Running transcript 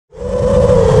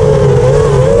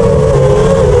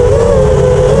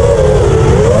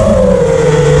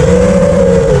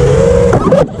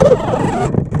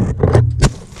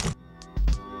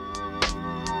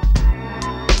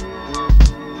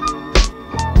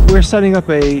we're setting up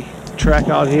a track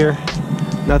out here.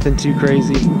 Nothing too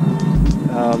crazy.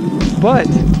 But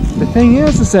the thing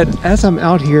is that as I'm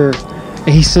out here and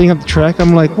he's setting up the track,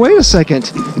 I'm like, wait a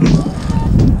second.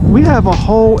 We have a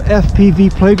whole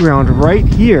FPV playground right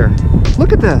here.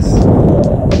 Look at this.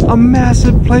 A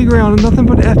massive playground and nothing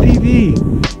but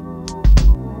FPV.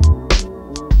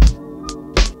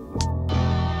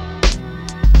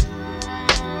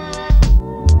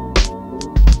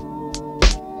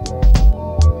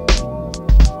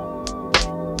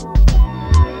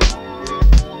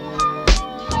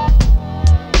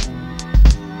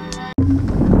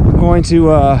 Going to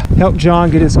help John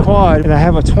get his quad, and I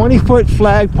have a 20-foot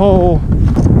flagpole.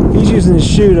 He's using his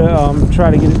shoe to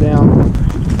try to get it down.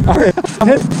 All right,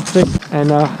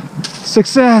 and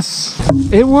success!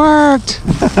 It worked!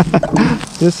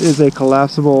 This is a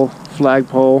collapsible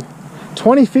flagpole,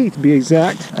 20 feet to be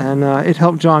exact, and it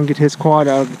helped John get his quad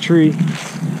out of the tree.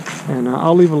 And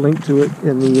I'll leave a link to it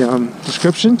in the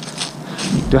description.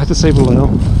 Do I have to say below?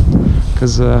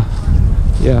 Because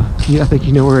yeah, I think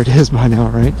you know where it is by now,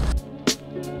 right?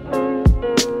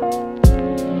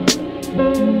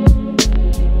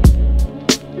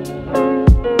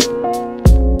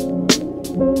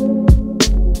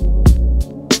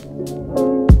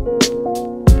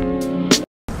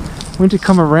 Went to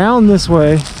come around this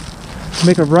way to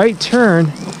make a right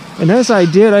turn, and as I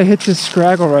did, I hit this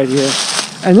scraggle right here.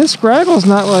 And this scraggle's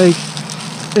not like,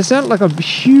 it's not like a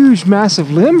huge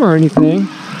massive limb or anything,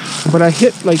 but I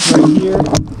hit like right here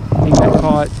and got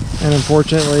caught, and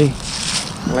unfortunately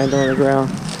landed on the ground.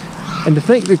 And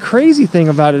the crazy thing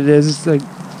about it is like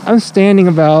I'm standing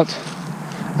about,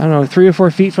 I don't know, 3 or 4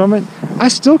 feet from it. I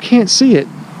still can't see it.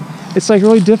 It's like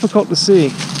really difficult to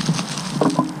see.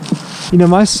 You know,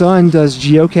 my son does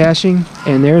geocaching,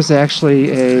 and there's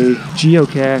actually a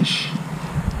geocache.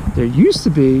 There used to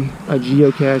be a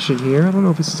geocache in here. I don't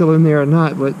know if it's still in there or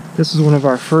not, but this is one of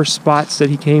our first spots that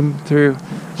he came through.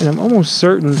 And I'm almost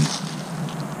certain,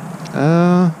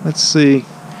 let's see.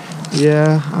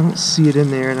 Yeah, I don't see it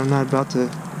in there, and I'm not about to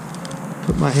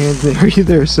put my hands there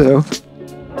either, so.